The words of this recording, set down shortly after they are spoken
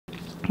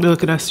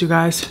Look at us, you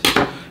guys.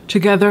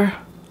 Together,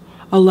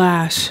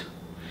 alas,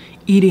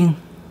 eating.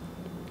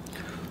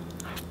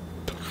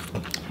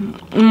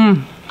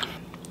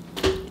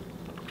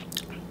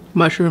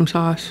 Mushroom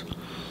sauce.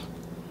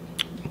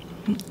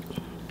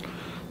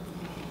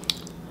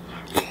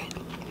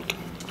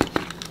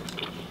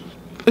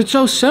 It's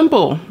so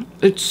simple.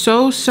 It's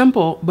so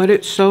simple, but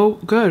it's so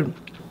good.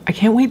 I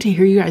can't wait to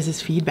hear you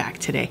guys' feedback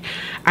today.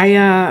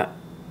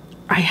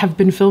 I have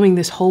been filming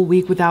this whole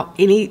week without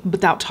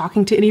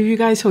talking to any of you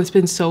guys, so it's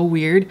been so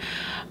weird.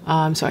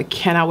 So I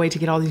cannot wait to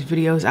get all these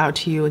videos out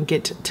to you and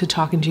get to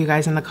talking to you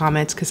guys in the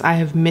comments, because I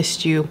have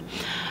missed you.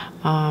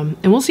 And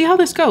we'll see how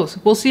this goes.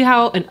 We'll see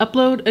how an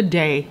upload a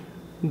day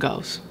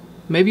goes.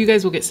 Maybe you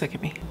guys will get sick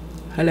of me.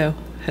 Hello,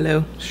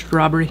 hello,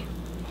 strawberry.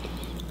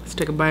 Let's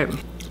take a bite.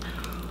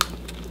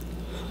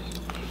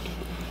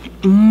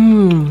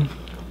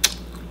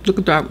 Look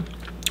at that.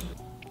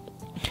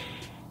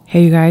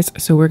 Hey you guys,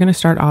 so we're gonna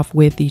start off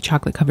with the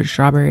chocolate covered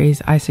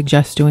strawberries. I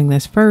suggest doing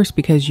this first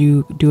because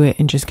you do it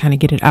and just kind of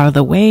get it out of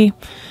the way,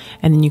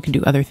 and then you can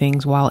do other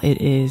things while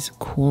it is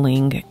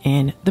cooling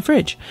in the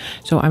fridge.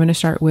 So I'm gonna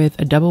start with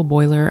a double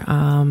boiler.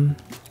 I'm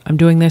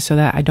doing this so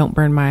that I don't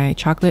burn my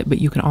chocolate, but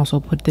you can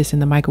also put this in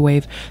the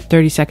microwave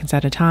 30 seconds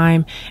at a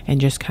time and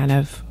just kind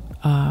of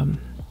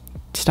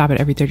stop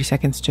it every 30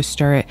 seconds. Just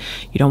stir it.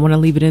 You don't want to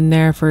leave it in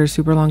there for a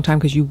super long time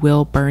because you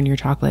will burn your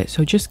chocolate.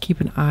 So just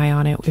keep an eye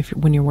on it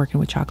when you're working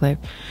with chocolate.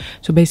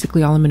 So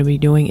basically all I'm going to be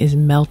doing is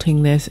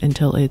melting this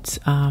until it's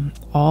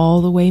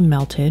all the way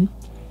melted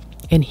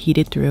and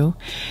heated through.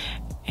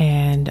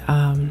 And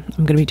I'm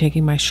going to be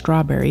taking my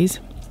strawberries.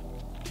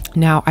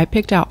 Now I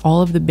picked out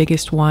all of the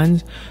biggest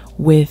ones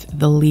with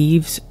the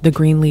leaves, the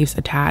green leaves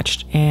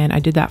attached, and I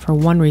did that for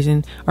one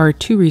reason, or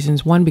two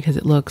reasons. One, because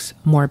it looks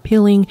more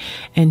appealing,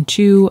 and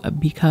two,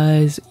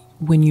 because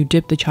when you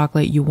dip the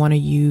chocolate, you want to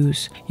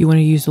use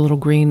the little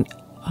green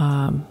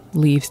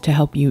leaves to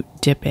help you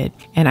dip it.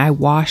 And I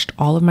washed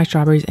all of my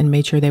strawberries and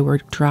made sure they were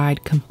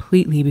dried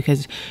completely,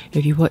 because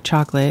if you put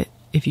chocolate,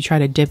 if you try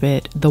to dip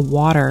it, the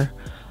water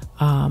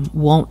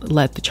won't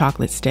let the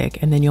chocolate stick,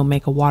 and then you'll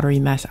make a watery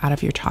mess out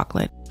of your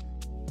chocolate.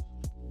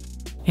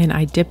 And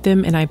I dipped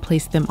them and I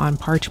placed them on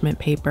parchment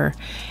paper,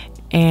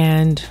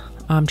 and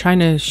I'm trying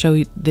to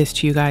show this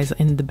to you guys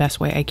in the best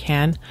way I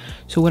can.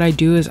 So what I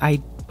do is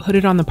I put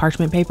it on the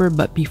parchment paper,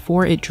 but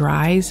before it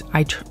dries,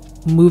 I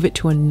move it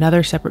to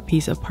another separate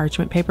piece of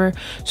parchment paper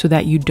so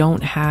that you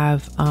don't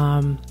have,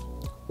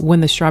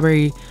 when the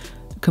strawberry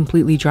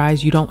completely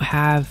dries, you don't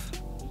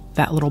have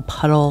that little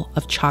puddle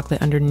of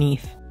chocolate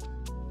underneath.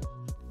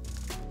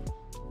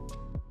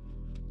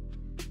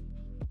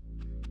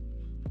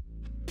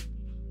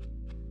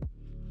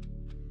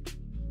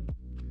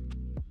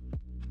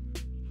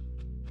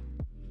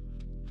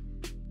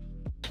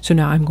 So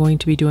now I'm going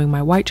to be doing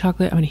my white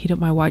chocolate. I'm going to heat up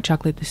my white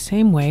chocolate the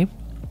same way.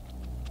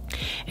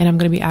 And I'm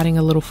going to be adding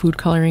a little food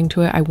coloring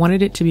to it. I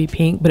wanted it to be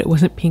pink, but it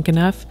wasn't pink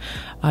enough.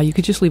 You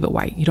could just leave it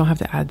white. You don't have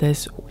to add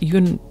this. You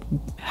can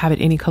have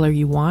it any color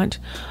you want.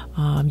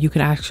 You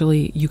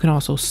can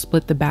also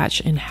split the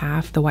batch in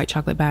half, the white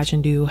chocolate batch,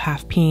 and do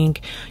half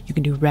pink. You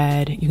can do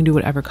red. You can do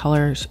whatever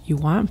colors you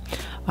want.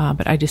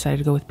 But I decided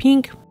to go with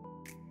pink.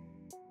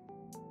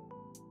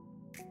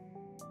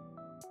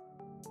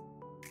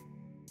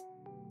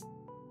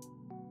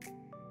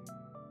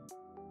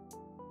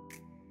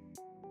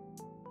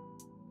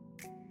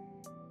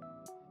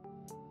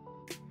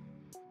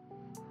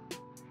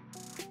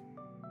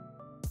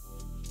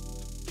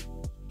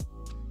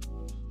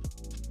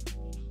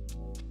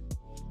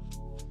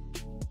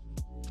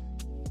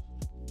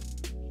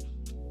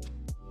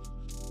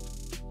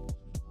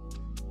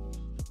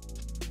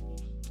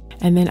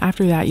 And then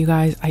after that, you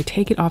guys, I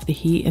take it off the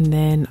heat, and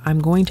then I'm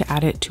going to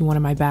add it to one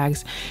of my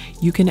bags.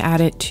 You can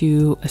add it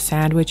to a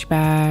sandwich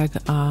bag,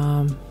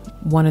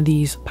 one of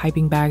these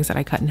piping bags that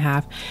I cut in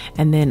half.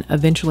 And then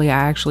eventually I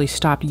actually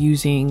stopped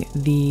using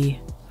the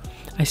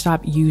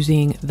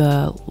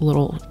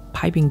little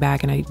piping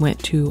bag, and I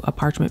went to a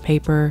parchment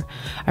paper.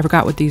 I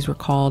forgot what these were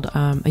called.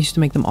 I used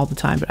to make them all the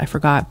time, but I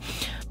forgot.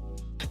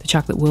 The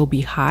chocolate will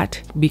be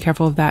hot. Be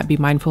careful of that. Be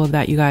mindful of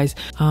that, you guys.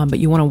 But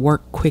you want to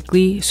work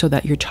quickly so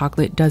that your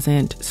chocolate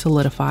doesn't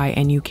solidify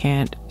and you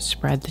can't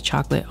spread the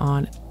chocolate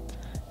on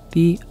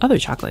the other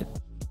chocolate.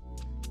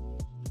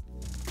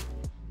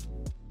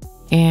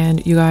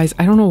 And you guys,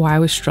 I don't know why I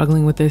was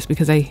struggling with this,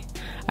 because I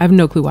have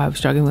no clue why I was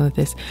struggling with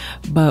this.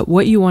 But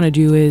what you want to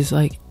do is,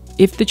 like,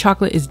 if the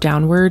chocolate is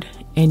downward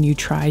and you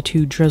try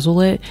to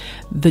drizzle it,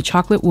 the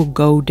chocolate will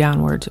go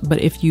downwards.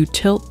 But if you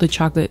tilt the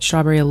chocolate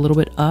strawberry a little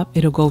bit up,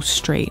 it'll go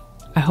straight.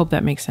 I hope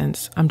that makes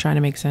sense. I'm trying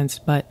to make sense,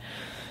 but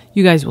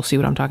you guys will see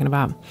what I'm talking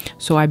about.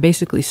 So I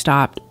basically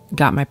stopped,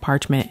 got my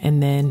parchment,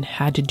 and then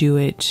had to do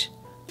it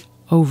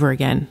over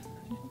again.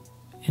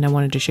 And I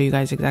wanted to show you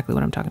guys exactly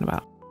what I'm talking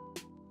about.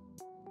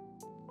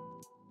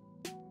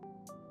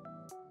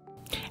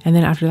 And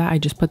then after that, I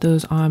just put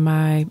those on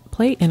my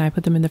plate and I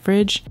put them in the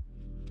fridge.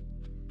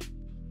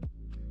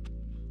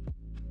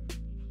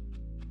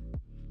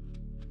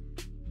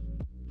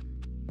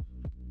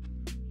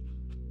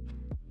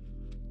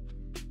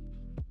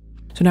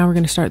 So now we're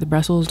going to start the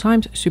Brussels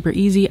thyme. Super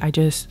easy. I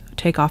just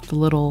take off the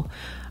little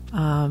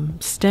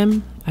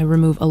stem. I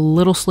remove a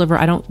little sliver.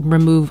 I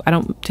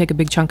don't take a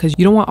big chunk because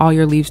you don't want all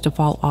your leaves to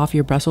fall off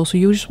your Brussels. So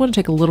you just want to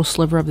take a little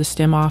sliver of the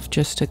stem off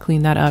just to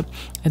clean that up,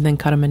 and then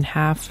cut them in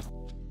half.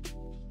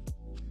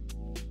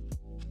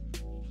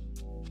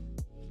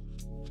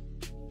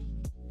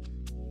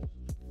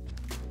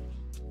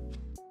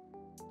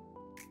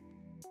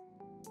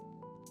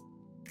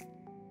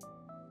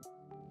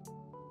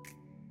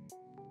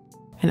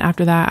 And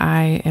after that,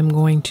 I am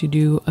going to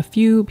do a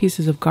few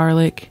pieces of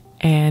garlic,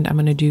 and I'm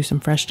going to do some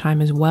fresh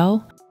thyme as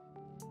well.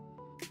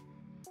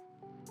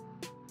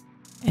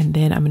 And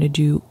then I'm going to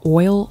do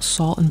oil,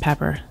 salt, and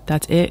pepper.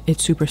 That's it.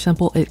 It's super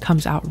simple. It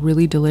comes out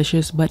really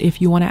delicious. But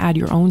if you want to add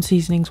your own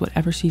seasonings,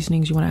 whatever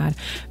seasonings you want to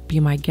add, be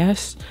my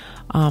guest.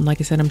 Like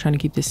I said, I'm trying to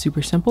keep this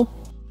super simple.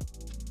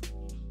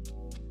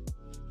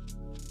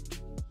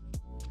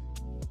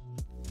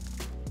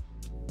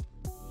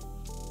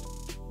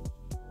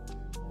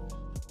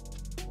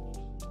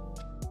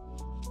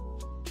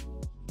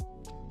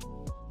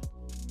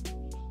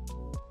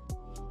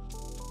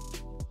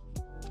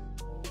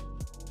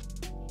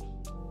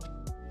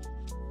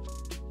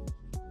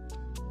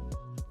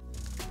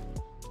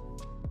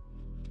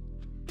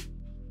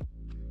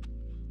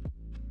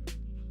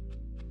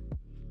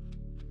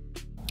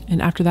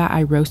 And after that,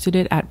 I roasted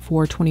it at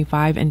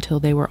 425 until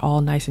they were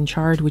all nice and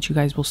charred, which you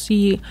guys will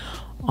see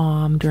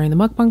during the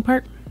mukbang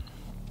part.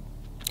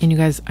 And you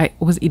guys, I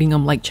was eating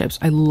them like chips.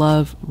 I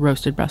love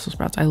roasted Brussels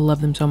sprouts. I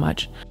love them so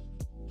much.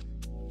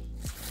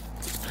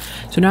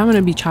 So now I'm going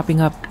to be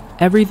chopping up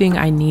everything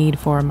I need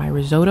for my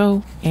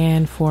risotto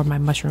and for my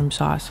mushroom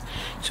sauce.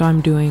 So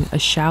I'm doing a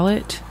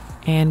shallot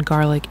and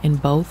garlic in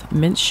both,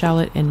 minced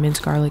shallot and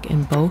minced garlic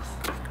in both.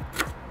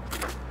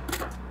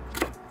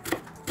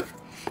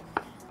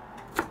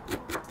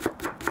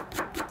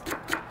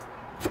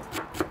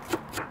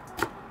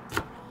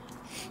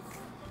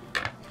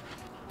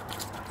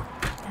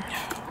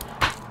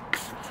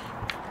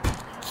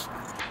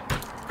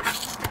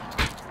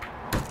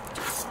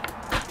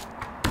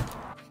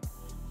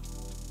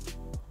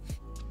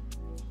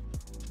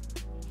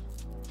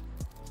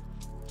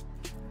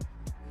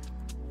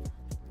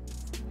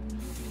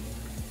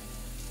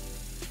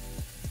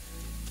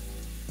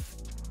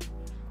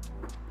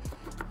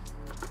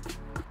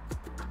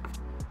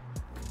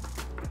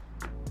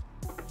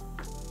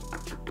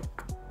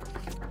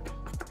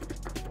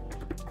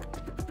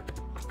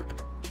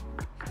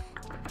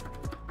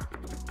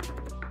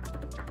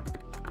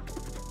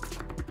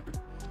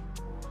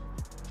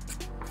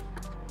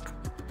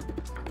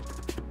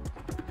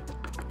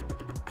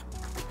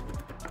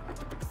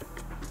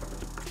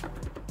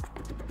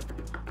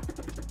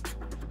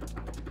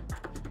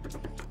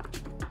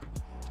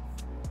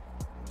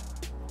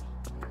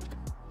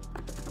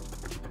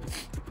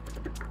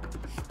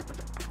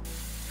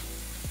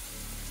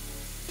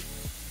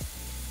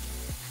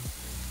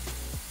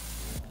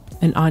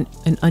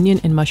 An onion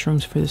and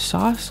mushrooms for the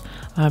sauce.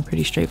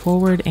 Pretty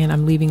straightforward, and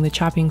I'm leaving the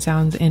chopping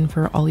sounds in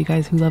for all you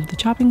guys who love the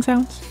chopping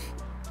sounds.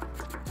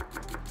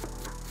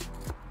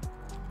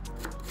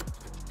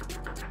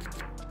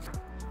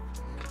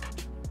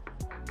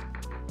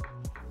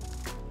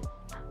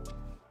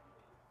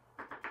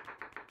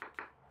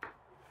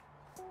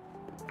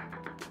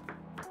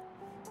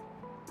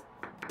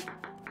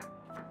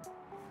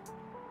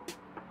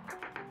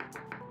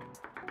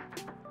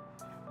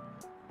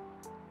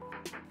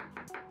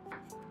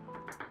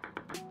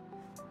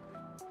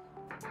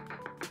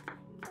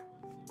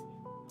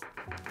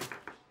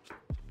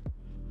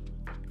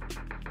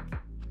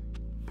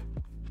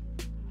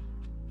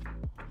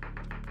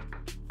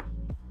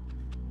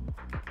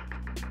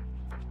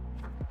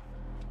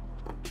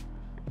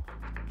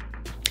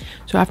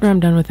 So after I'm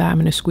done with that, I'm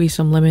going to squeeze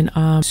some lemon.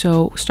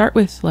 So start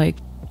with like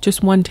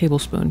just 1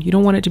 tablespoon. You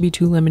don't want it to be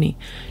too lemony,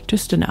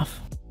 just enough.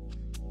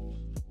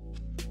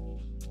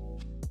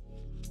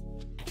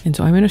 And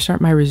so I'm going to start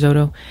my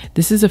risotto.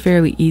 This is a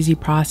fairly easy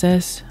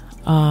process,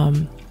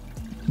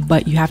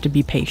 but you have to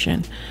be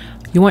patient.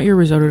 You want your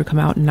risotto to come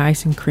out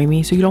nice and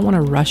creamy, so you don't want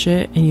to rush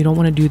it, and you don't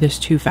want to do this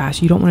too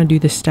fast. You don't want to do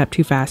this step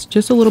too fast.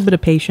 Just a little bit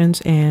of patience,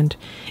 and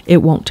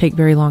it won't take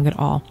very long at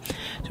all.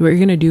 So what you're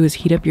going to do is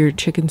heat up your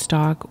chicken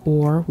stock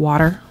or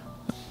water.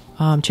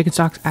 Chicken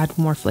stocks add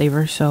more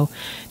flavor, so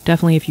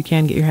definitely if you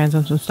can get your hands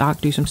on some stock,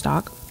 do some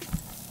stock.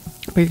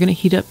 But you're going to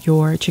heat up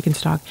your chicken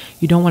stock.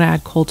 You don't want to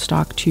add cold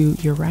stock to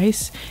your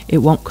rice. It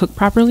won't cook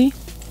properly.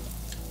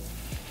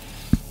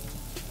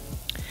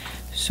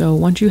 So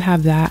once you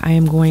have that, I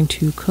am going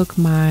to cook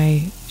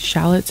my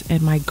shallots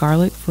and my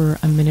garlic for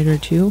a minute or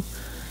two.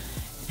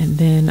 And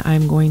then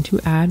I'm going to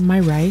add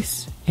my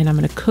rice, and I'm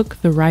going to cook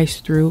the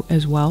rice through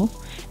as well.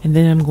 And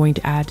then I'm going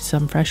to add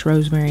some fresh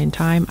rosemary and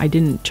thyme. I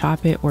didn't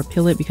chop it or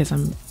peel it because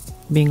I'm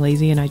being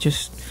lazy, and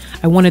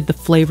I wanted the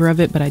flavor of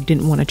it, but I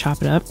didn't want to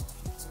chop it up.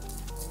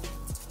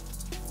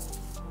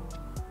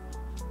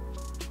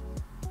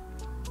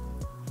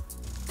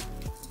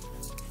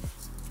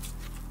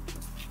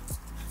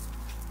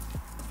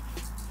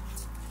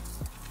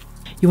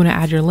 You want to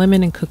add your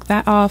lemon and cook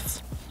that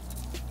off.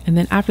 And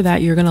then after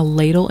that, you're gonna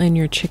ladle in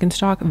your chicken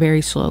stock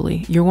very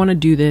slowly. You're gonna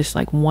do this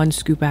like 1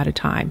 scoop at a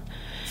time.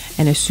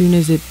 And as soon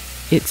as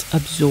it's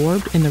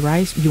absorbed in the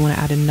rice, you wanna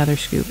add another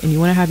scoop. And you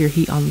wanna have your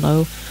heat on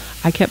low.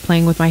 I kept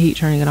playing with my heat,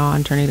 turning it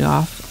on, turning it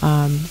off.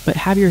 But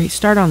have your heat,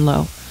 start on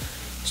low.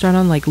 Start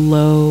on like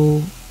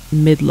low,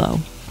 mid-low.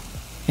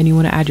 And you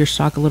wanna add your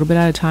stock a little bit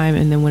at a time.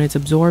 And then when it's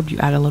absorbed, you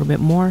add a little bit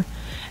more.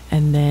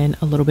 And then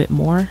a little bit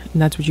more,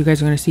 and that's what you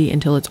guys are going to see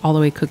until it's all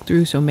the way cooked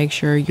through. So make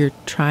sure you're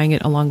trying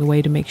it along the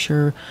way to make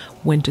sure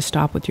when to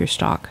stop with your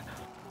stock.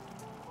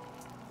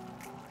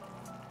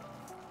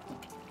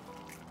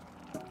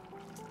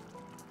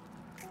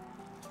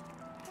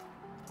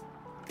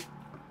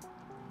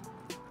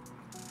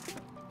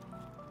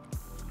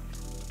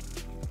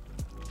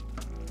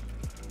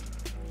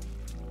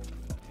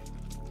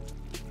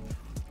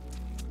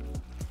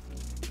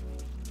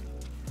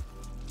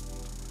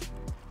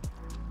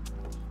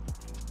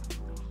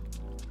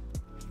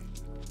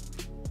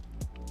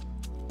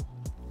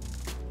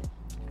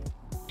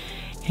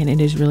 And it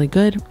is really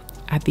good.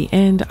 At the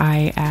end,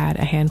 I add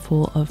a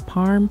handful of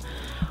parm,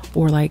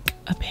 or like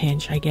a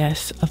pinch, I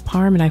guess, of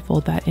parm, and I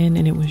fold that in,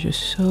 and it was just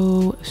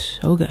so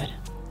good.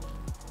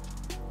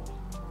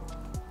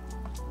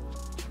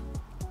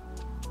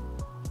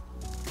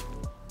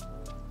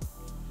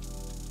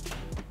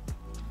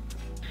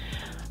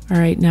 All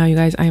right, now you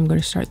guys, I am going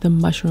to start the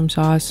mushroom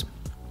sauce.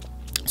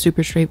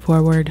 Super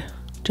straightforward.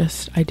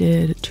 I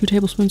did 2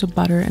 tablespoons of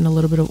butter and a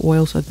little bit of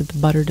oil so that the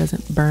butter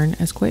doesn't burn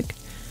as quick.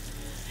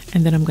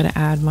 And then I'm going to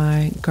add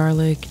my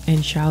garlic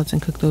and shallots and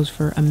cook those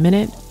for a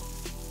minute.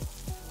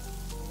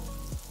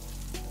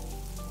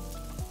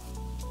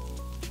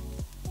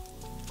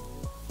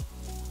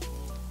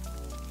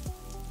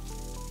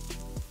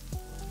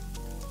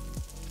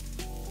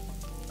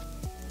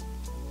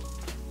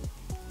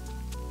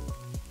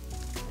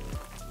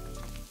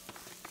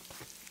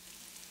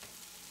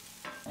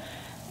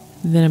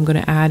 Then I'm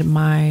going to add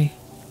my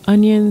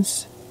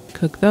onions,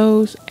 cook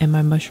those, and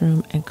my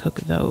mushroom and cook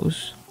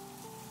those.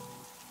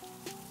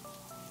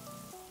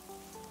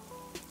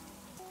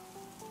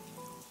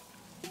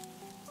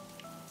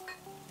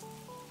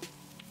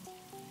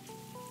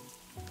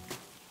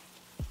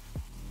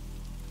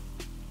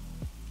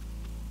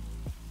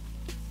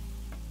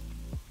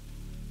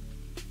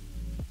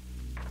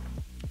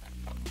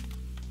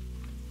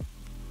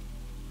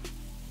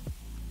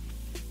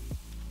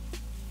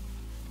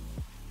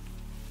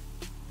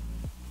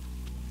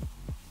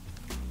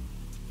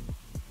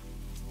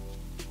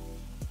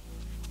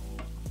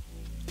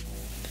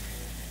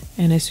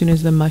 And as soon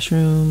as the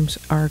mushrooms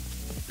are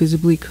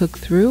visibly cooked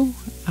through,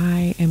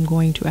 I am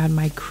going to add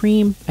my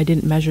cream. I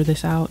didn't measure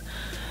this out.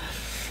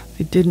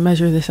 But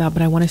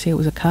I want to say it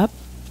was a cup,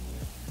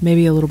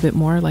 maybe a little bit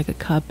more, like a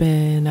cup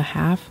and a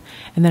half.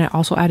 And then I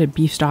also added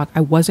beef stock.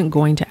 I wasn't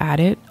going to add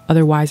it.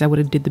 Otherwise, I would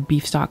have did the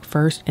beef stock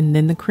first and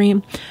then the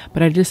cream.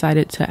 But I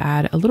decided to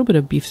add a little bit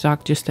of beef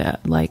stock just to,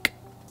 like,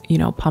 you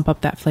know, pump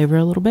up that flavor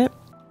a little bit.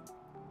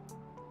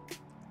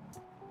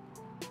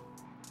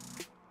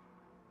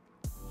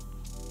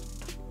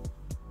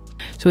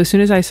 So as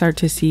soon as I start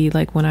to see,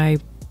 like when I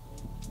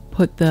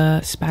put the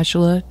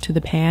spatula to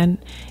the pan,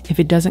 if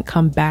it doesn't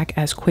come back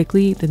as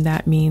quickly, then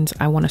that means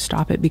I want to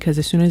stop it, because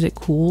as soon as it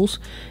cools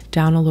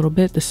down a little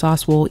bit, the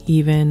sauce will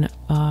even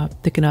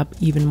thicken up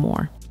even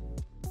more.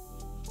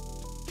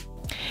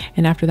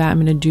 And after that,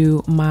 I'm going to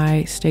do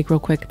my steak real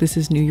quick. This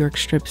is New York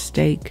strip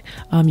steak.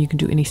 You can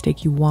do any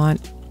steak you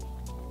want.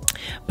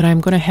 But I'm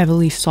going to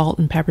heavily salt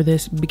and pepper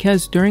this,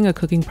 because during a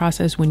cooking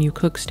process, when you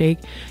cook steak,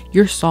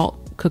 your salt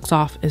cooks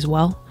off as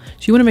well.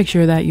 So you want to make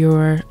sure that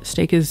your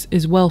steak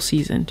is well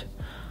seasoned.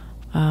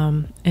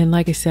 And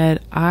like I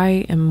said,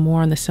 I am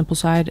more on the simple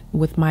side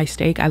with my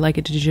steak. I like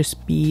it to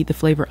just be the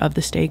flavor of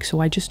the steak. So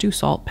I just do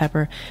salt,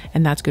 pepper,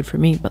 and that's good for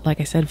me. But like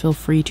I said, feel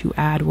free to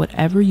add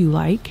whatever you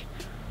like.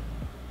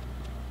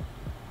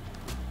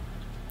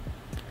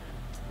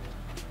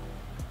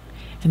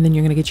 And then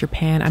you're going to get your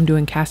pan. I'm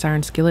doing cast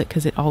iron skillet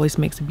because it always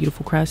makes a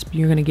beautiful crust. But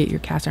you're going to get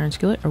your cast iron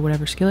skillet or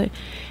whatever skillet.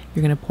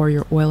 You're going to pour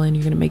your oil in.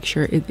 You're going to make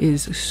sure it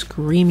is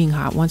screaming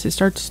hot. Once it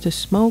starts to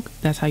smoke,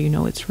 that's how you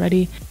know it's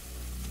ready.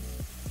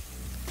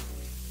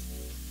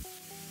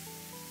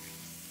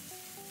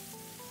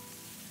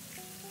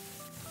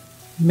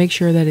 Make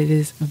sure that it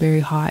is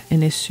very hot.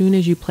 And as soon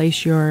as you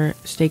place your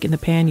steak in the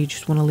pan, you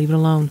just want to leave it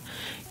alone.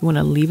 You want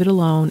to leave it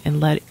alone and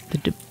let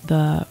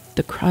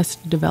the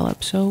crust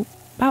develop. So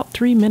about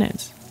 3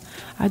 minutes.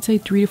 I'd say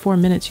 3 to 4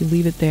 minutes you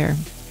leave it there.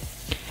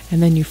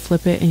 And then you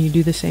flip it and you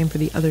do the same for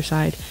the other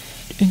side.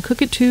 And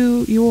cook it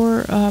to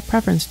your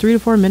preference. 3 to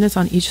 4 minutes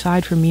on each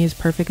side for me is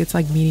perfect. It's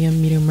like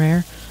medium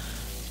rare.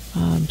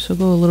 So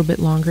go a little bit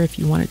longer if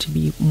you want it to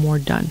be more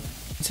done.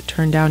 So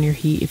turn down your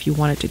heat if you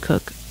want it to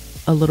cook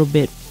a little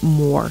bit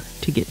more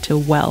to get to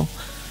well.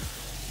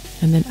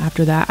 And then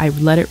after that, I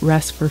let it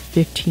rest for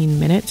 15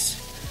 minutes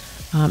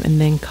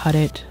and then cut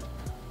it.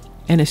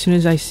 And as soon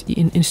as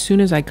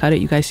I cut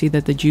it, you guys see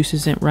that the juice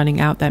isn't running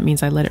out. That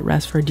means I let it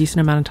rest for a decent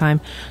amount of time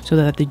so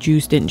that the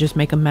juice didn't just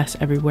make a mess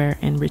everywhere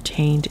and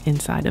retained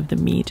inside of the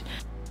meat.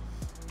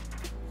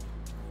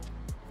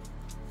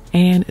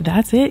 And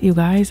that's it, you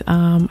guys.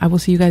 I will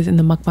see you guys in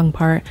the mukbang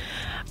part.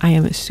 I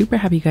am super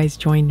happy you guys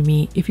joined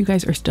me. If you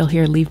guys are still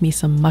here, leave me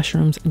some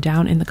mushrooms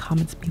down in the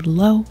comments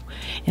below,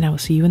 and I will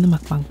see you in the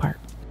mukbang part.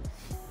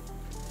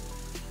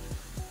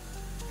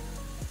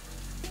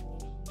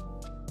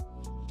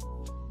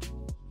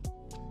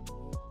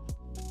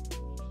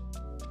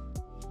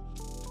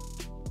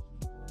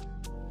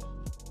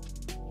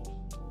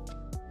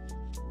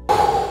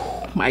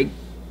 My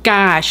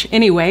gosh.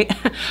 Anyway,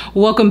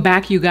 welcome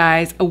back, you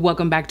guys.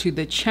 Welcome back to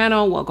the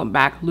channel. Welcome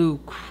back, Lou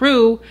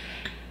Crew.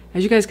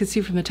 As you guys can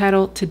see from the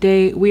title,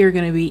 today we are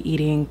going to be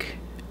eating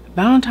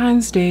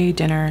Valentine's Day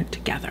dinner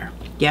together.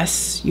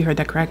 Yes, you heard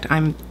that correct.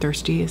 I'm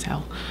thirsty as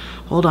hell.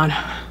 Hold on.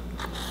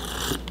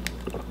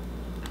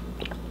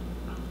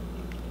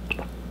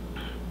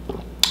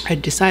 I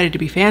decided to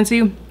be fancy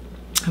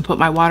and put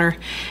my water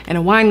in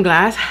a wine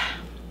glass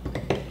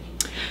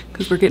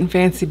because we're getting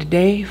fancy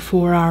today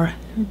for our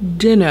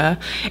dinner.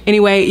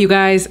 Anyway, you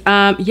guys,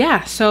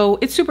 yeah, so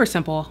it's super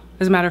simple.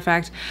 As a matter of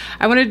fact,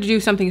 I wanted to do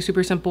something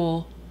super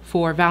simple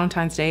for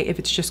Valentine's Day. If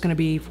it's just gonna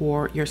be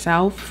for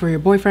yourself, for your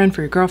boyfriend,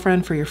 for your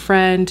girlfriend, for your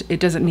friend, it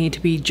doesn't need to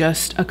be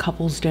just a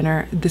couple's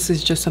dinner. This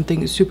is just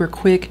something super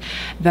quick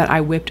that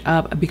I whipped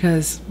up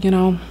because, you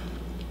know,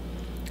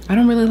 I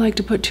don't really like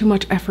to put too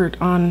much effort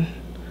on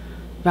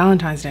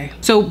Valentine's Day.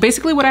 So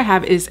basically what I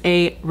have is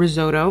a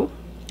risotto.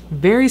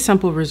 Very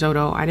simple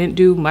risotto. I didn't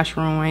do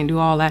mushroom, I didn't do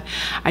all that.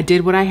 I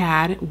did what I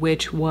had,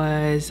 which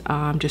was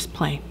just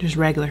plain, just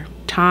regular.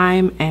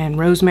 Thyme and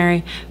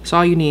rosemary, that's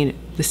all you need.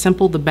 The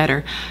simple, the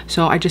better.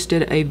 So I just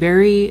did a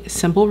very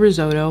simple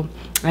risotto.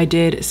 I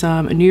did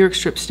some New York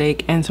strip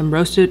steak and some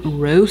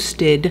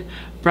roasted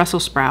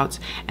Brussels sprouts,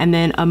 and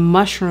then a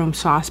mushroom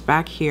sauce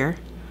back here.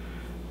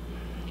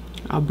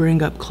 I'll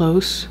bring up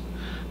close.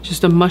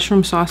 Just a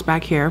mushroom sauce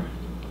back here.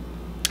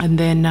 And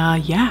then,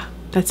 yeah.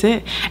 That's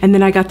it. And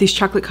then I got these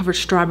chocolate covered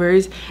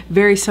strawberries.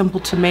 Very simple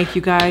to make,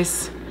 you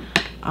guys.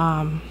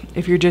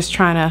 If you're just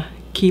trying to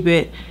keep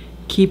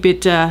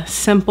it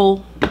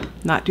simple,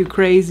 not too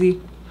crazy.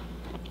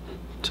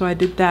 So I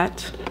did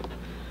that.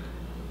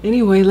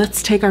 Anyway,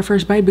 let's take our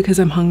first bite because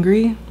I'm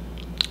hungry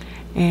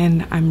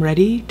and I'm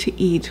ready to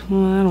eat.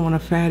 Well, I don't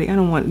want I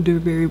don't want to do a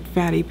very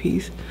fatty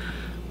piece.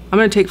 I'm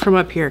gonna take from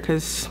up here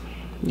because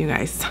you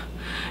guys,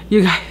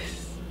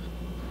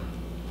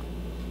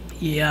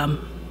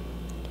 yum.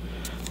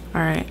 All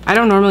right, I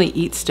don't normally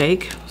eat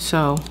steak,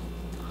 so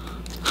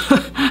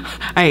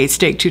I ate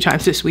steak 2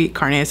 times this week,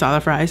 carne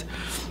asada fries.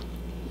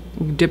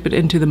 Dip it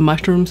into the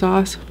mushroom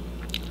sauce.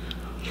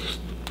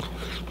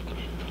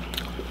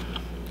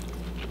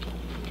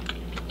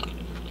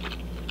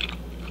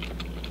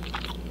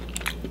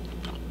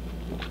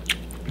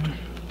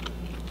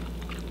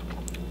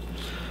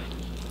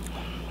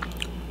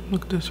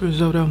 Look at this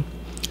risotto,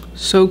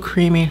 so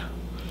creamy.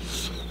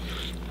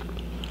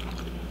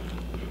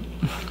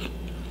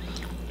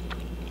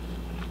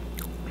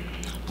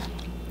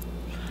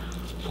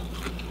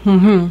 I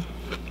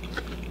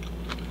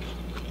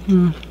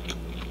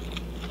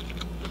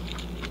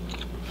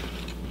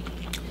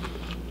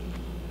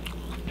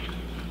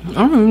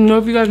don't even know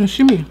if you guys can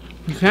see me.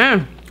 You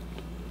can.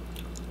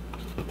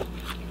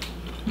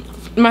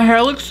 My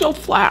hair looks so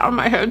flat on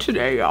my head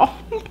today, y'all.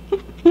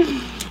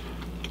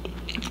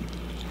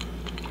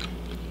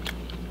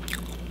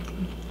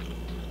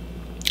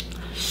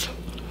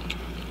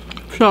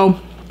 So,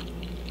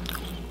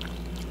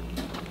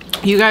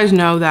 you guys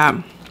know that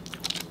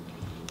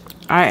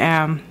I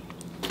am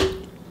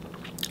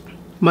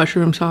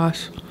mushroom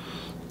sauce.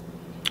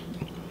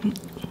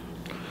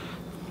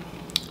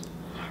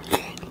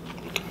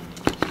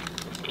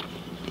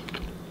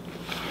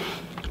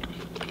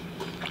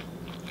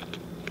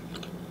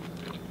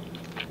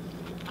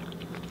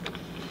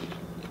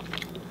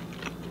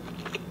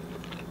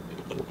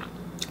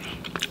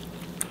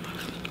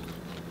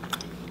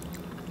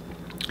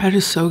 That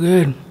is so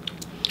good.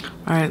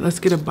 All right, let's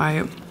get a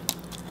bite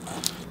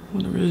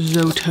with the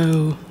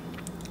risotto.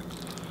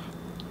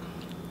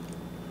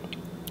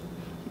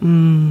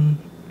 Mmm.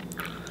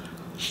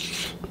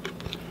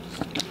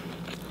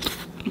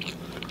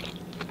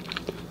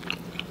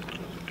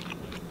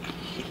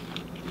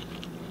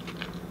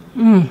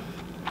 Mmm.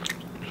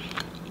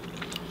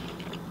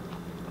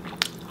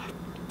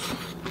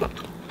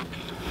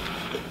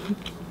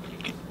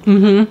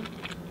 Mm-hmm.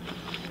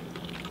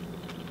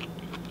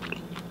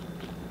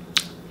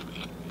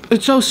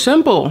 It's so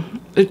simple.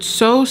 It's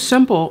so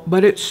simple,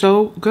 but it's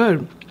so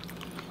good.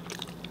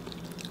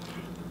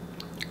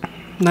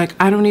 Like,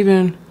 I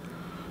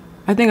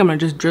think I'm gonna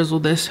just drizzle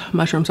this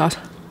mushroom sauce.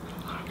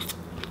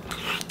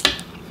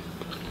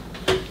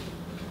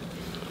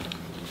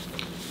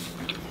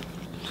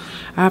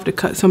 I have to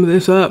cut some of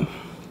this up.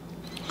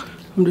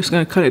 I'm just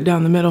gonna cut it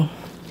down the middle.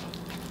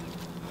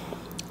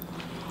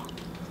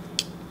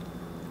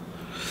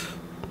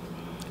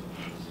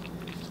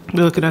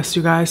 Look at us,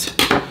 you guys.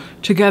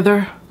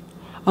 Together,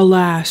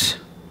 alas,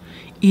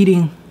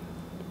 eating.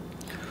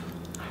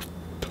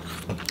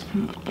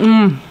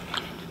 Mmm.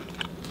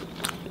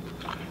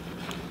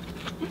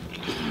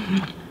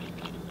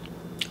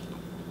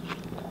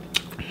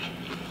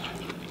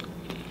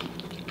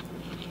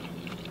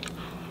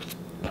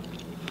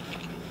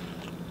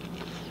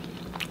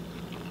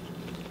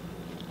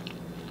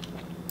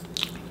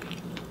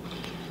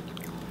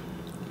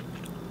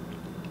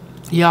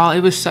 Y'all,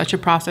 it was such a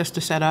process to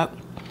set up.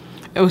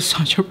 It was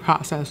such a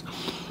process.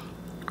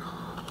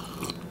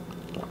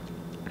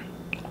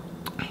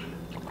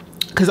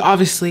 Because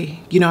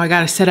obviously, you know, I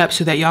gotta set up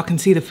so that y'all can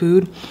see the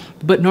food.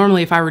 But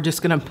normally if I were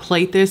just gonna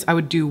plate this, I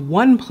would do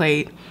one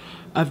plate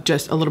of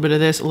just a little bit of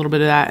this, a little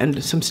bit of that,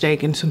 and some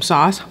steak and some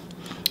sauce.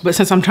 But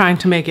since I'm trying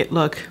to make it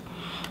look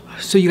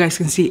so you guys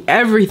can see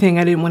everything,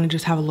 I didn't want to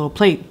just have a little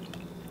plate.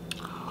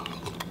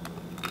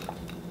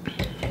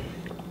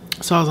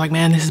 So I was like,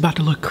 man, this is about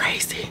to look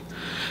crazy.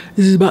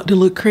 This is about to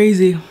look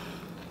crazy.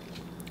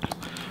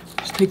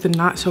 Let's take the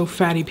not so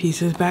fatty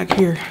pieces back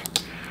here.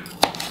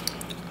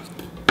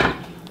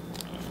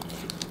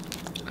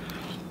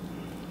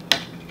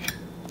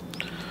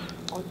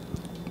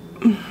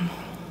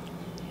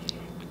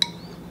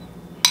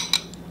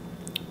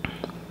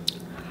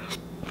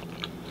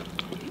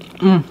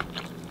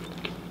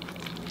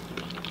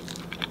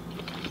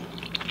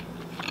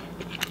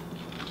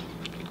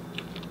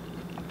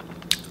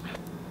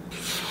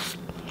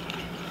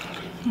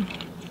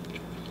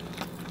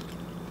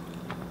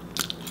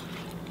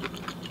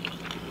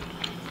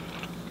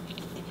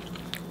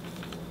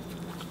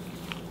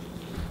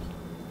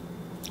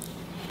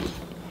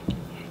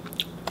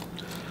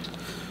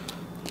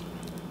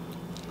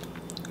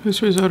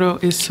 This risotto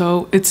is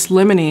it's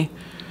lemony.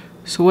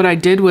 So what I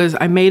did was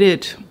I made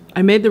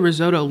the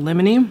risotto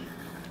lemony.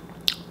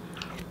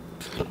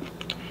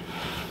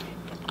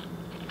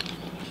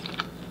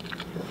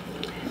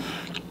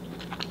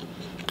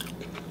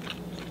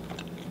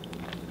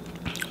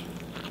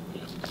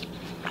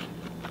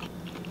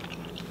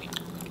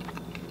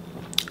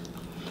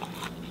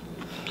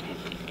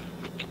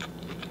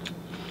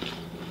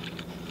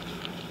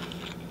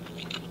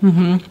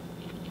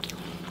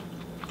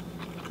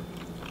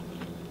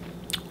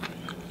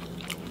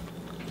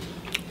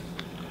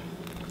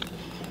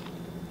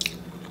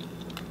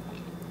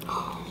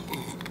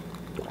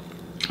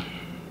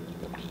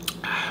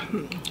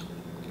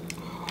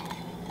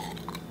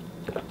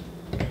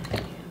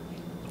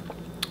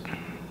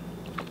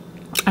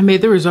 I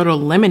made the risotto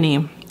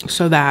lemony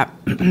so that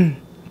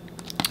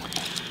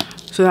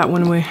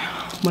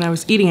when I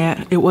was eating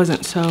it, it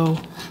wasn't so,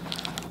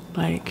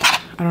 like,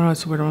 I don't know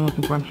what's the word I'm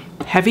looking for.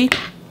 Heavy,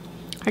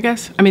 I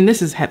guess. I mean,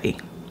 this is heavy.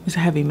 It's a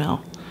heavy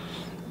meal.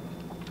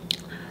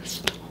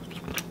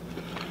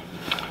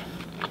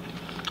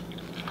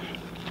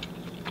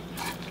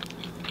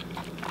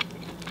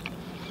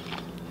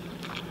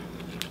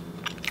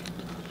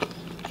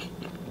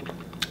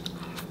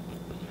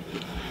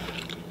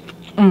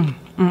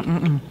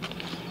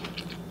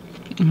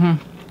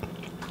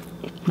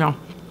 No.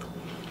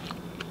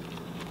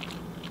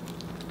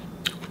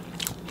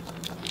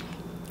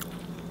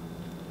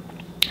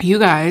 You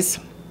guys,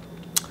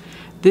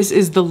 this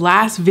is the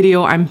last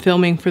video I'm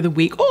filming for the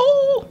week.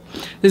 Oh,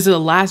 this is the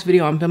last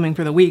video I'm filming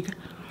for the week.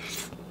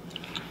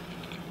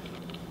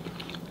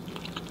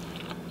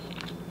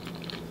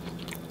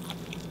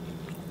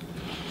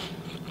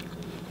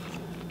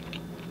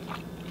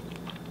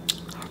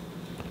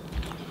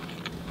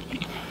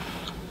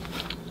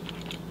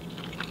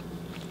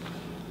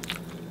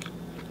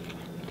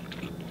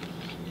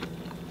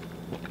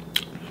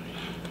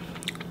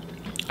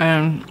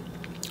 And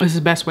this is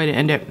the best way to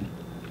end it.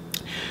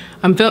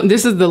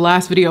 This is the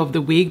last video of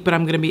the week, but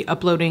I'm gonna be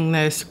uploading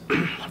this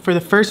for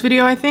the first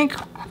video, I think,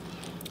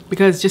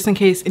 because just in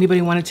case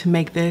anybody wanted to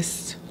make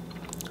this,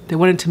 they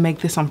wanted to make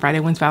this on Friday.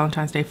 When's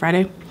Valentine's Day?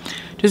 Friday.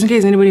 Just in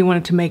case anybody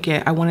wanted to make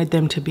it, I wanted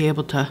them to be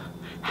able to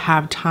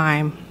have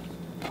time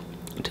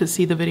to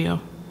see the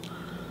video.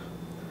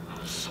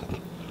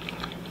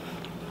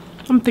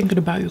 I'm thinking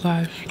about you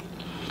guys.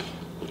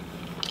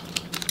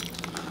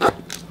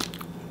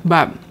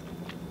 But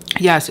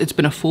yes, it's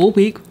been a full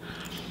week.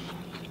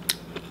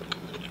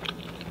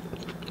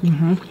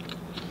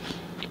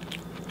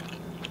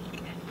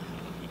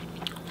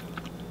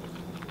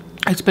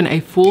 It's been a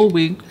full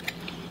week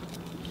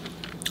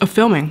of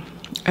filming.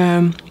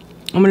 I'm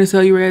gonna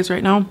tell you guys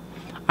right now,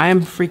 I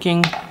am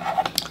freaking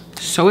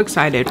so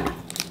excited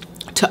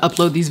to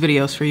upload these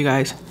videos for you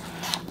guys.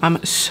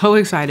 I'm so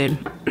excited.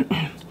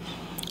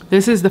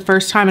 This is the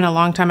first time in a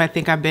long time I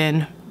think I've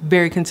been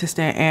very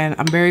consistent, and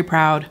I'm very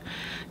proud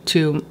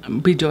to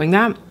be doing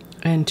that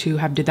and to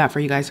have did that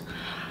for you guys.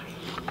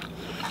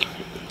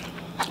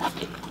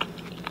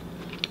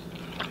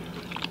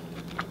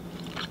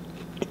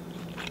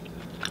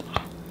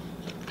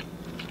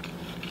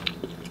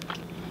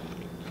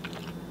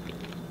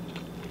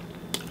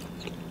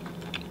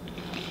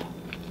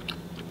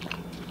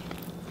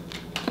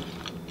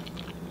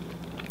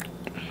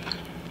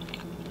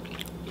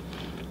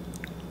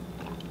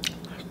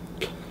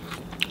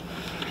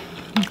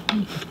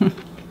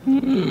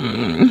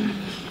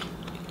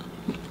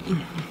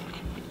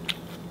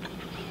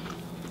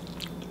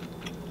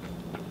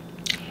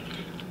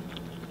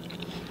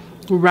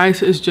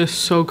 Rice is just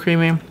so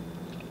creamy.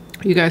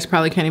 You guys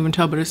probably can't even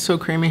tell, but it's so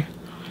creamy.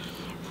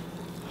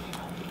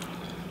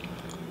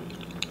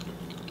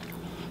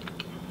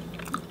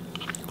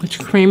 It's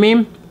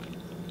creamy,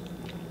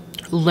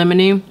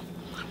 lemony,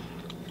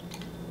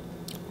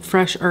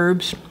 fresh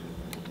herbs.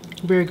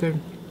 Very good.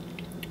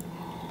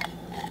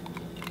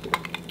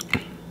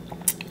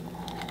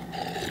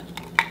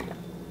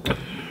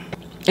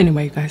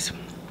 Anyway, you guys.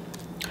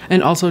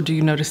 And also, do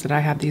you notice that I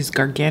have these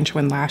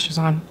gargantuan lashes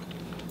on?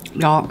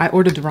 Y'all, I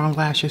ordered the wrong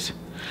lashes.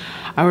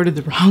 I ordered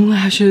the wrong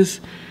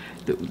lashes.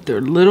 They're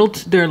a little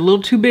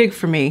too big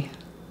for me.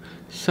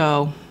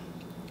 So,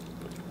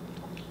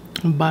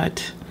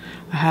 but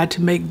I had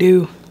to make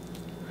do.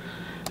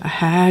 I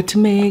had to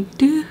make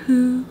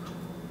do.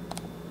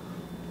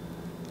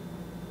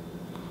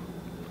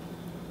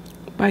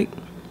 Bite.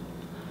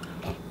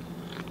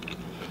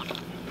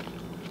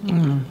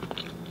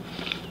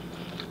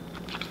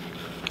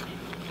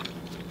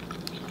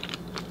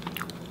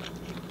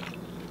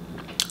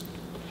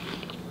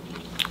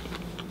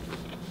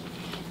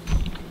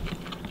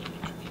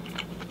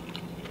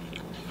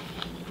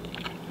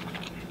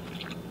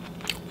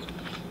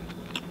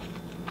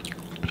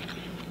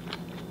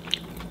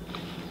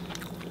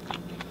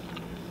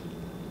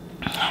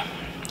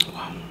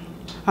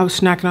 I was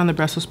snacking on the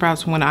Brussels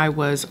sprouts when I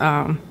was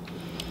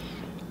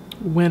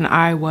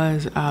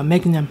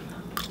making them,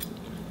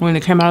 when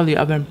they came out of the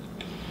oven.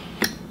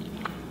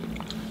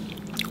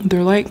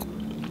 They're like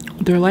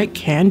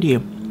candy.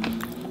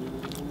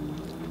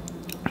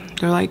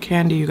 They're like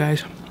candy, you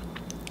guys.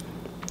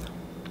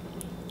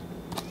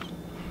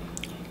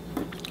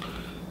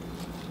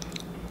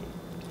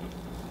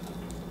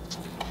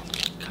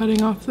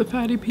 Cutting off the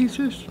fatty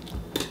pieces.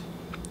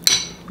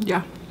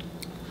 Yeah.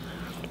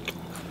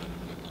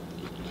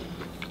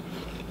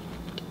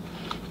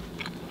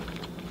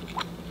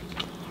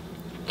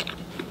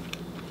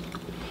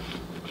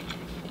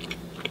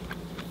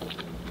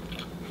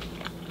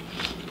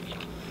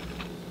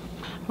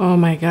 Oh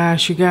my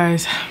gosh, you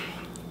guys,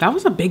 that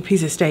was a big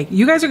piece of steak.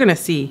 You guys are gonna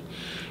see.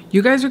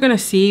 You guys are gonna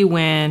see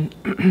when,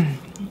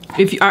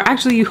 if you are,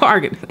 actually you are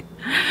gonna,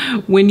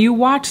 when you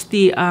watch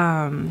the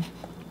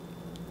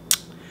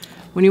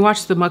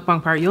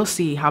mukbang part, you'll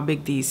see how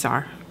big these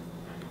are.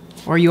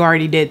 Or you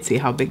already did see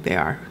how big they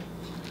are.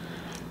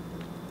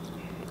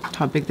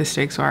 How big the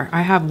steaks are.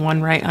 I have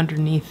one right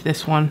underneath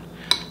this one.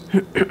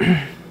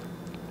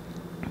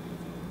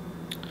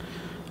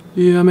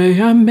 Yummy,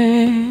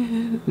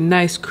 yummy.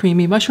 Nice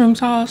creamy mushroom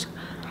sauce.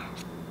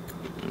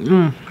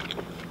 Mmm.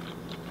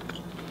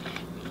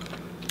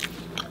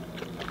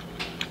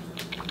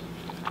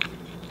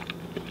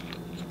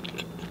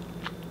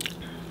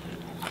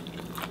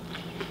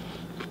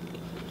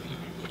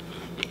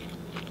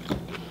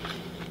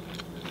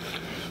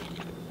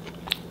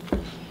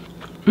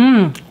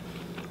 Mmm.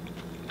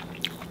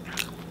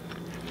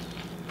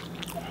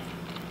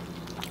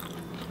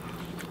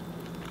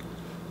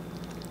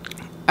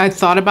 I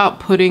thought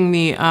about putting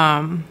the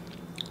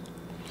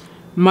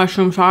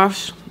mushroom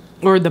sauce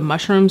or the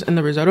mushrooms in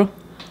the risotto.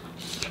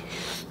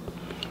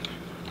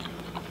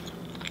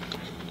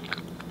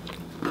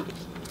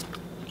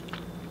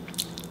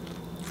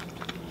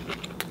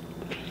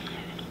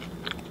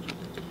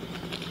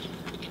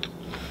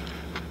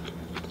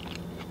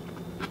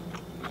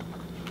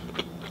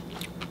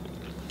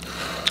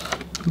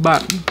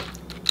 But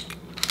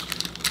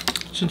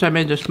since I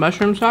made this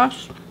mushroom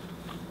sauce,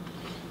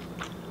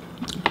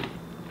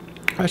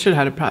 I should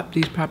have had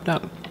these propped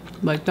up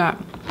like that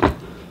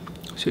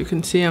so you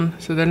can see them,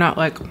 so they're not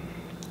like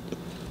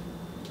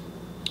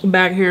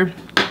back here.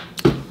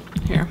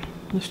 Here,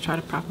 let's try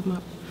to prop them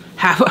up.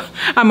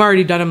 I'm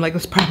already done. I'm like,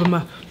 let's prop them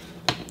up.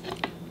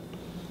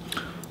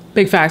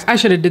 Big facts. I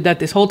should have did that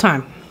this whole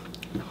time.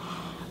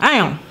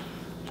 I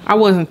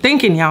wasn't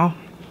thinking, y'all.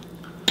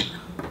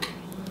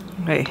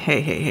 Hey, hey,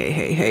 hey, hey,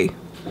 hey, hey.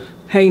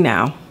 Hey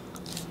now.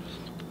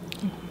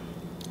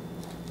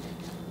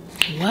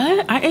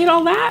 What? I ate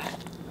all that?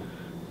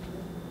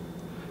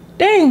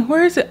 Dang,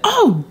 where is it?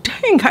 Oh,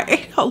 dang, I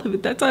ate all of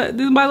it. This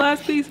is my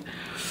last piece.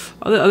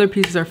 All the other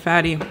pieces are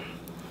fatty.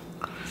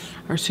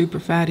 Are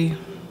super fatty.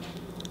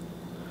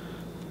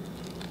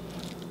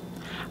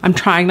 I'm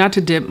trying not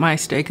to dip my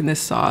steak in this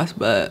sauce,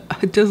 but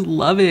I just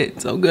love it.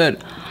 It's so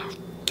good.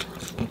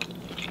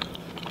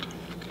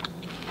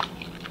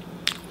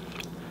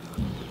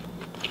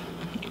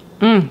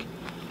 Mmm.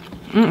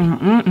 Mm-mm,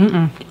 mm-mm,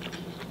 mm-mm.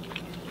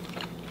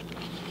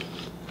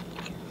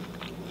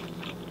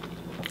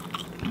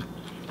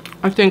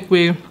 I think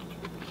we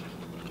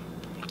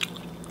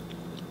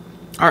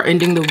are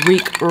ending the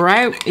week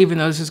right, even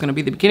though this is going to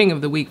be the beginning of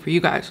the week for you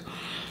guys.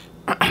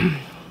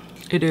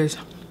 It is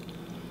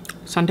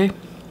Sunday,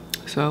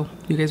 so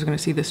you guys are going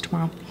to see this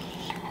tomorrow.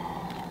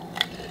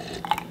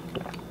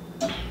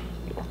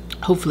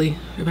 Hopefully,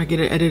 if I get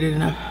it edited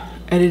enough,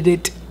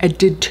 edited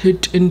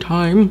in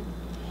time.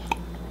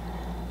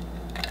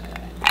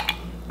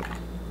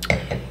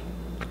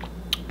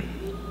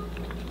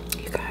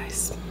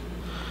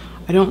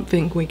 I don't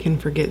think we can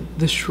forget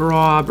the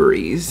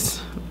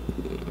strawberries.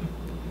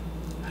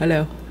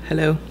 Hello,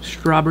 hello,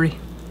 strawberry.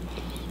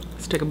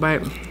 Let's take a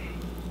bite.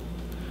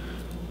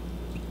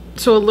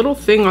 So a little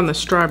thing on the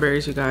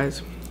strawberries, you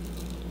guys.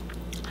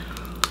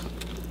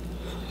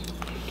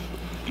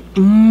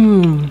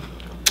 Mmm.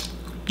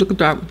 Look at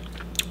that.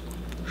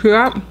 See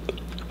that?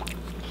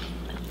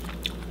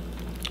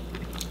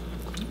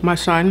 My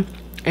son,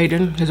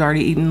 Aiden, has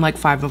already eaten like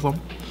 5 of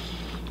them.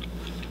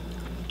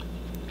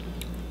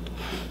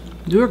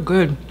 They're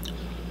good.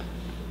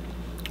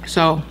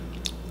 So,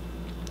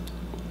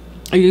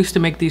 I used to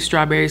make these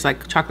strawberries,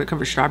 like chocolate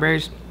covered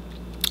strawberries.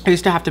 I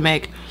used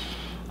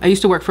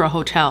to work for a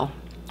hotel.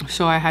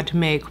 So I had to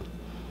make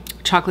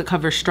chocolate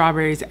covered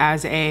strawberries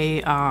as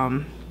a,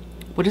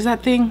 what is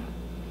that thing?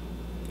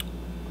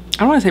 I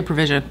don't want to say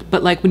provision,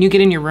 but like when you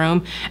get in your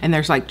room and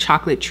there's like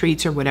chocolate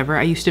treats or whatever,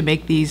 I used to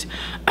make these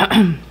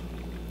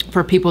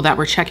for people that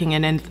were checking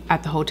in, and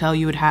at the hotel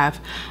you would have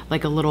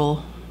like a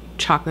little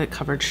chocolate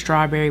covered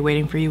strawberry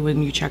waiting for you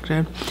when you checked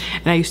in.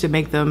 And I used to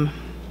make them,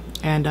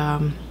 and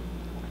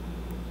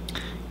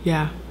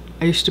yeah,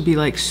 I used to be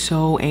like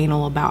so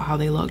anal about how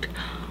they looked.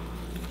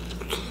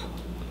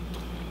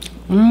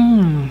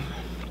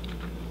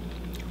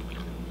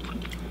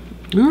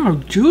 They are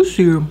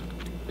juicy.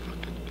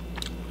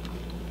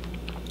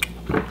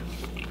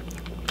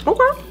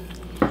 Okay.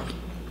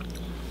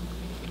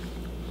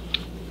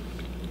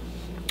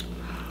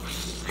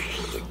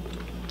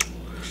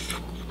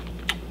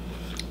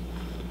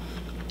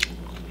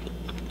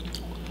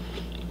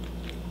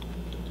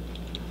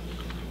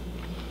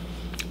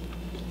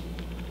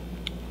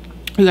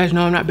 You guys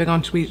know I'm not big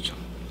on sweets.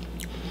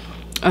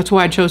 That's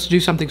why I chose to do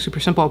something super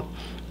simple.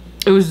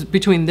 It was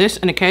between this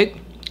and a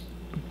cake,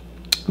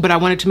 but I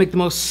wanted to make the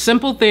most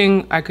simple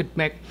thing I could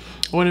make.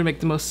 I wanted to make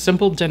the most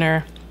simple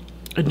dinner,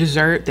 a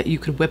dessert that you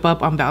could whip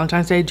up on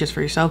Valentine's Day just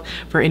for yourself,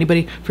 for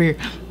anybody, for your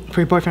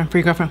boyfriend, for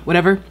your girlfriend,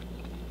 whatever.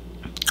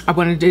 I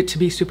wanted it to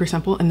be super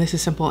simple, and this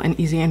is simple and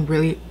easy and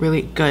really,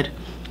 really good.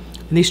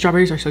 And these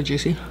strawberries are so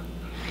juicy.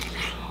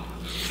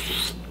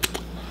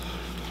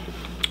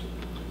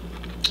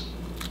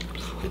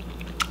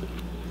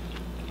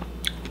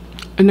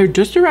 And they're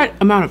just the right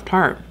amount of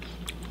tart.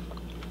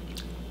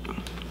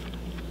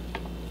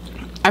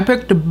 I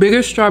picked the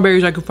biggest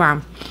strawberries I could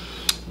find.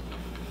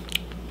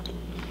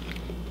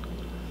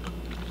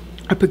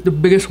 I picked the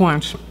biggest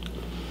ones.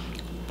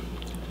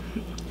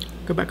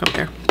 Go back up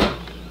there.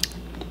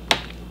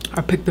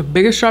 I picked the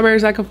biggest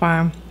strawberries I could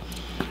find.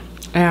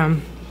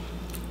 And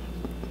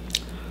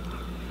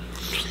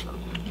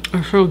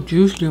they're so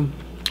juicy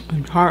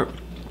and tart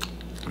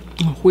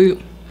and sweet.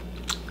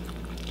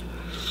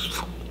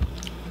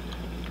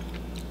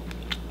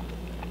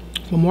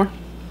 One more.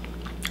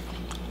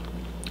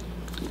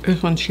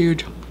 This one's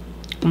huge.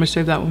 I'm gonna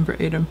save that one for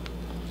Aiden,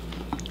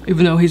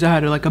 even though he's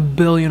had like 1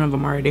 billion of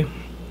them already.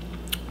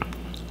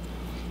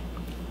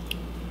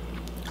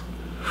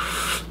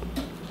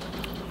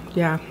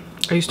 Yeah,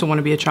 I used to want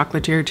to be a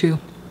chocolatier too.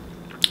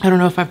 I don't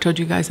know if I've told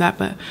you guys that,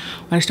 but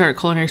when I started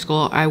culinary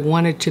school, I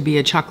wanted to be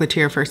a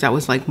chocolatier first. That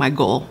was like my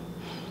goal.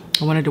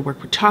 I wanted to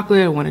work with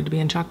chocolate. I wanted to be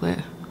in chocolate.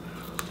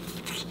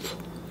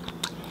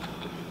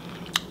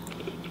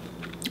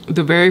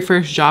 The very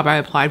first job I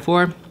applied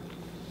for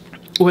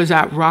was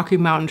at Rocky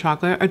Mountain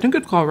Chocolate. I think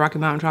it's called Rocky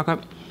Mountain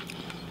Chocolate.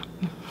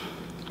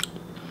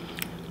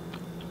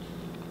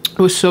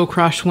 I was so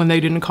crushed when they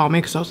didn't call me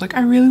because I was like,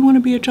 I really want to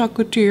be a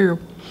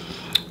chocolatier.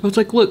 I was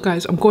like, look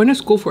guys, I'm going to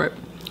school for it.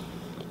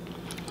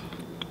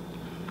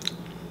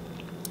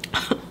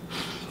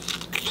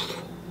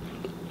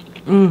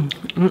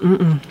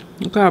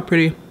 Look how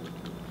pretty.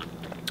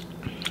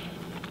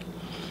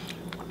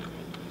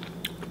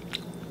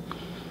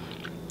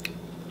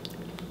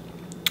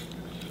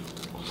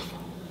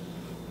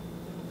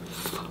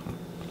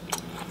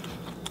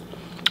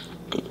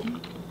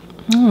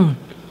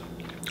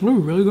 Oh,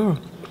 really good.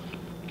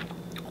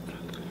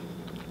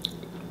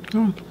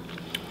 Oh.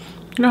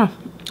 Yeah,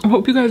 I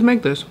hope you guys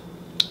make this.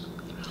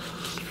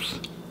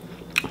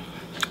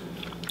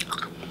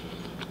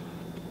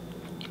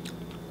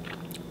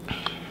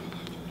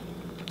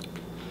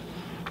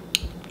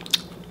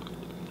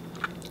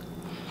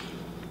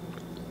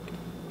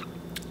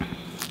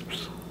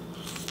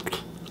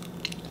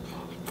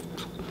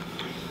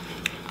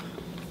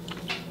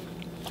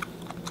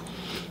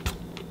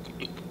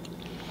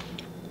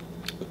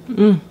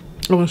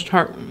 Oh, it's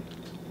tart.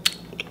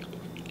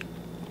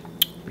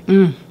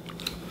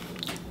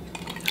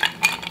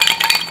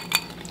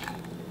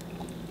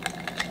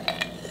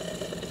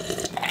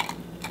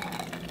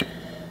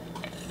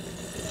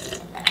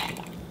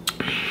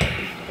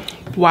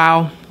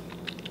 Wow.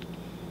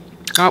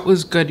 That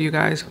was good, you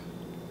guys.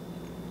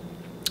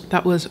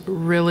 That was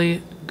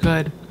really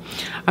good.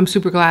 I'm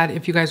super glad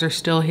if you guys are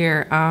still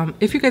here.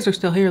 If you guys are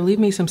still here, leave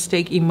me some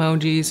steak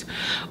emojis.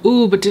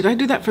 Ooh, but did I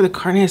do that for the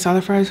carne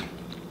asada fries?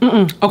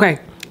 Okay,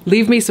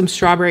 leave me some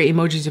strawberry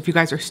emojis if you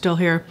guys are still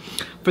here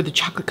for the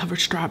chocolate covered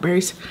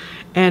strawberries.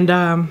 And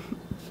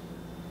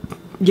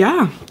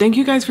yeah, thank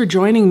you guys for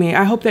joining me.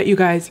 I hope that you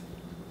guys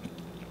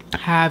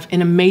have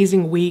an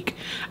amazing week.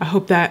 I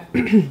hope that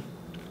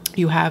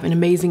you have an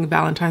amazing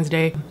Valentine's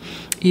Day.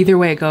 Either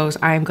way it goes,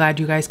 I am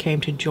glad you guys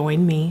came to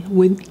join me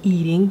with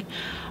eating,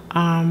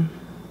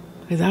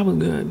 because that was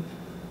good.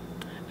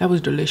 That was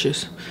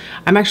delicious.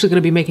 I'm actually gonna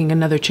be making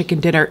another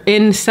chicken dinner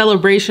in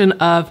celebration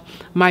of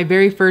my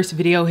very first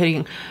video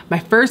hitting. My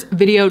first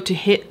video to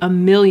hit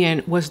 1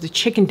 million was the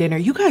chicken dinner.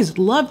 You guys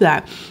love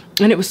that.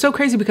 And it was so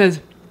crazy because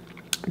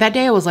that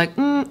day I was like,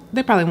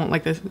 they probably won't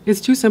like this.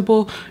 It's too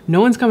simple. No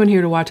one's coming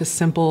here to watch a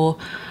simple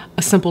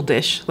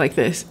dish like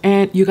this.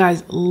 And you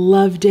guys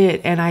loved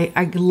it. And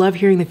I love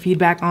hearing the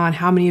feedback on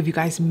how many of you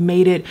guys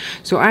made it.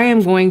 So I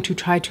am going to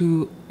try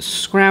to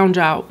scrounge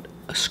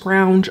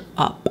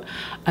up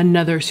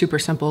another super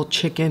simple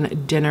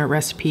chicken dinner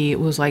recipe. It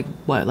was like,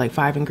 what, like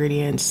 5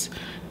 ingredients,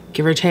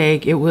 give or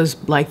take. It was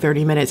like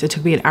 30 minutes. It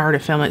took me an hour to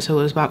film it, so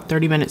it was about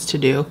 30 minutes to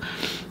do.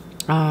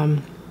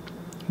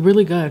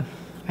 Really good.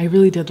 I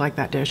really did like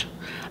that dish.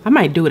 I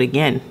might do it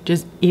again,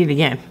 just eat it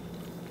again.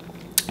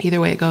 Either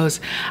way it goes,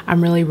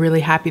 I'm really,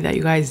 really happy that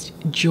you guys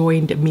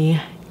joined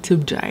me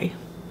today.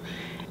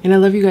 And I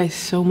love you guys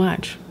so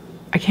much.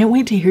 I can't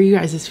wait to hear you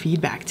guys'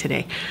 feedback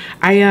today.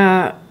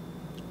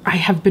 I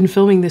have been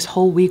filming this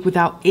whole week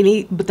without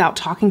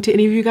talking to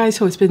any of you guys,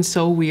 so it's been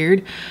so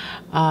weird.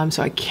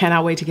 So I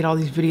cannot wait to get all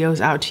these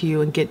videos out to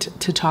you and get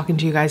to talking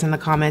to you guys in the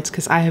comments,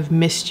 because I have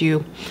missed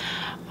you.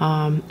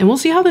 And we'll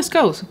see how this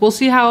goes. We'll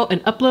see how an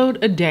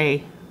upload a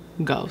day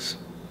goes.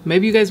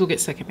 Maybe you guys will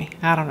get sick of me.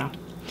 I don't know.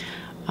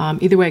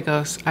 Either way it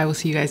goes, I will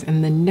see you guys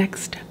in the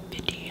next